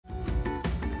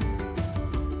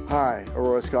Hi,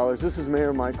 Aurora Scholars. This is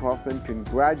Mayor Mike Hoffman.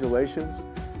 Congratulations.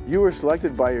 You were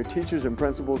selected by your teachers and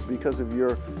principals because of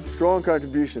your strong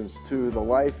contributions to the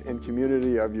life and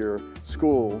community of your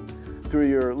school through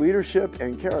your leadership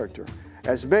and character.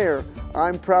 As mayor,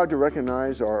 I'm proud to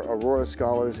recognize our Aurora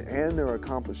Scholars and their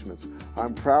accomplishments.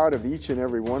 I'm proud of each and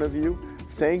every one of you.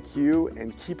 Thank you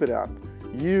and keep it up.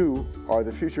 You are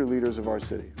the future leaders of our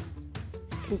city.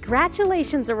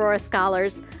 Congratulations, Aurora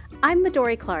Scholars. I'm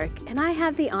Midori Clark, and I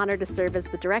have the honor to serve as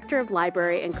the Director of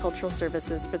Library and Cultural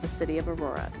Services for the City of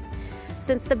Aurora.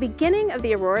 Since the beginning of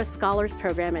the Aurora Scholars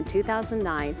Program in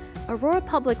 2009, Aurora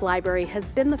Public Library has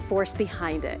been the force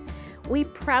behind it. We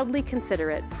proudly consider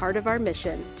it part of our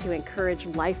mission to encourage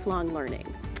lifelong learning.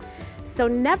 So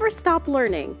never stop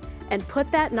learning and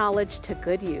put that knowledge to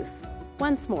good use.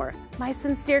 Once more, my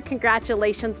sincere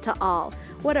congratulations to all.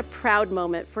 What a proud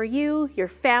moment for you, your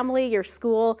family, your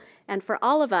school, and for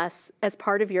all of us as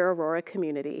part of your Aurora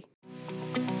community.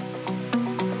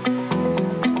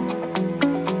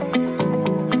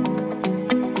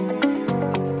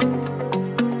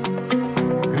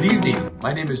 Good evening.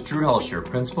 My name is Drew Helsher,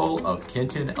 principal of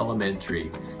Kenton Elementary.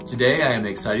 Today I am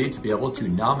excited to be able to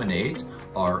nominate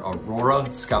our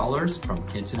Aurora Scholars from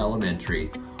Kenton Elementary.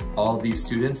 All of these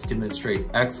students demonstrate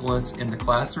excellence in the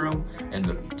classroom and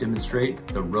demonstrate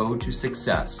the road to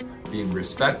success, being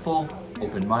respectful,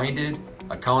 open-minded,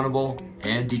 accountable,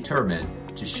 and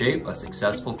determined to shape a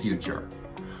successful future.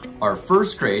 Our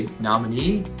first grade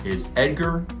nominee is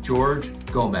Edgar George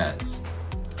Gomez.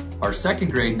 Our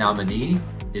second grade nominee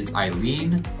is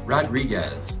Eileen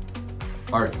Rodriguez.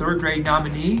 Our third grade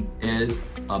nominee is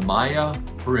Amaya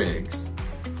Briggs.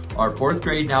 Our fourth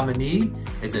grade nominee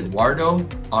is Eduardo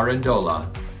Arandola.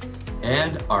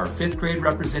 And our fifth grade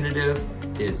representative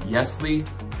is Yesli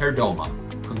Perdomo.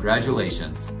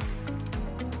 Congratulations.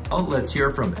 Oh, let's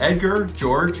hear from Edgar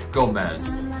George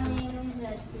Gomez. My name is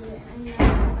Edgar, and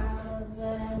I'm proud of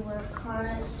that I work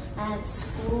hard at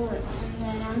school, and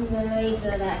that I'm very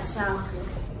good at soccer.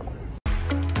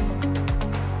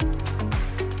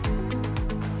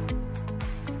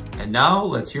 And now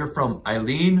let's hear from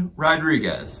Eileen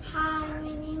Rodriguez. Hi, my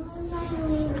name is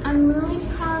Eileen. I'm really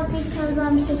proud because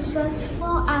I'm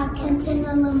successful at Kenton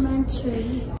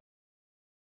Elementary.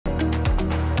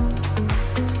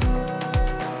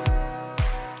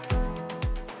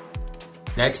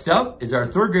 Next up is our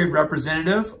third grade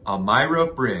representative,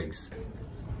 Amira Briggs.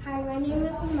 Hi, my name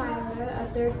is Amira, a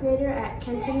third grader at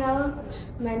Kenton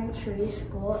Elementary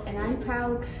School, and I'm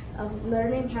proud of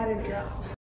learning how to draw.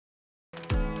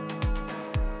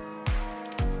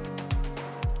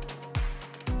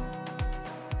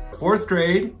 Fourth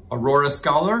grade Aurora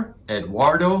Scholar,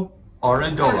 Eduardo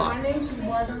Arandola. Hi, my name is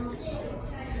Eduardo,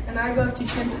 and I go to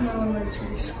Kenton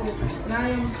Elementary School, and I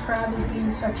am proud of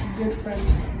being such a good friend.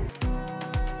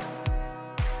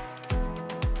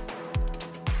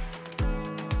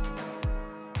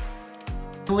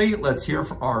 Finally, let's hear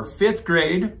from our fifth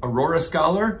grade Aurora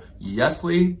Scholar,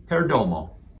 Yesli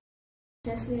Perdomo.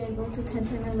 Yesli, I go to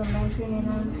Kenton Elementary, and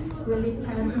I'm really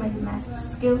proud of my math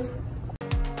skills.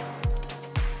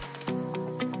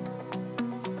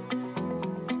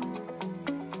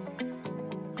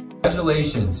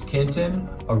 Congratulations, Kenton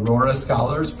Aurora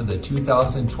Scholars for the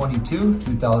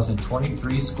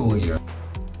 2022-2023 school year.